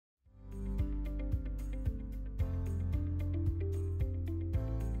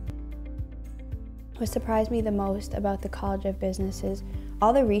What surprised me the most about the College of Business is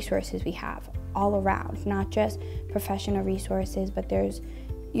all the resources we have all around, not just professional resources, but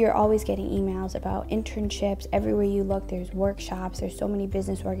you're always getting emails about internships. Everywhere you look, there's workshops. There's so many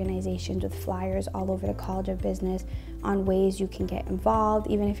business organizations with flyers all over the College of Business on ways you can get involved,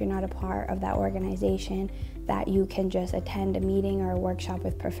 even if you're not a part of that organization, that you can just attend a meeting or a workshop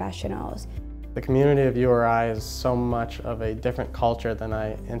with professionals. The community of URI is so much of a different culture than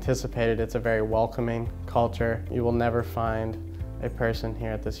I anticipated. It's a very welcoming culture. You will never find a person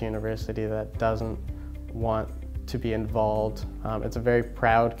here at this university that doesn't want to be involved. It's a very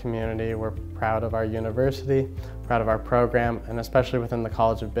proud community. We're proud of our university, proud of our program, and especially within the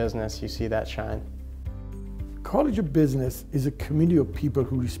College of Business, you see that shine. College of Business is a community of people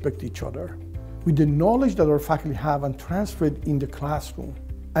who respect each other. With the knowledge that our faculty have and transfer it in the classroom,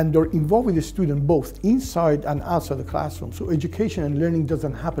 and they're involved with the student both inside and outside the classroom. So education and learning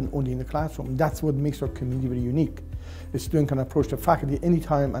doesn't happen only in the classroom. That's what makes our community very unique. The student can approach the faculty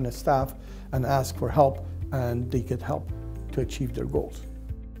anytime and the staff and ask for help, and they get help to achieve their goals.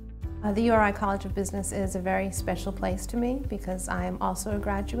 The URI College of Business is a very special place to me because I am also a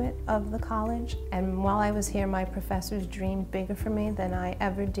graduate of the college. And while I was here, my professors dreamed bigger for me than I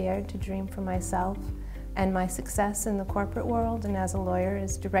ever dared to dream for myself. And my success in the corporate world and as a lawyer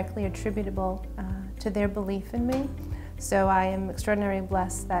is directly attributable to their belief in me. So I am extraordinarily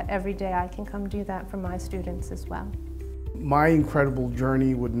blessed that every day I can come do that for my students as well. My incredible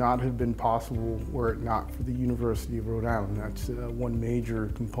journey would not have been possible were it not for the University of Rhode Island. That's one major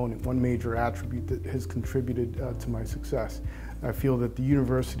component, one major attribute that has contributed to my success. I feel that the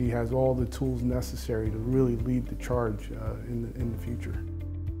university has all the tools necessary to really lead the charge in the future.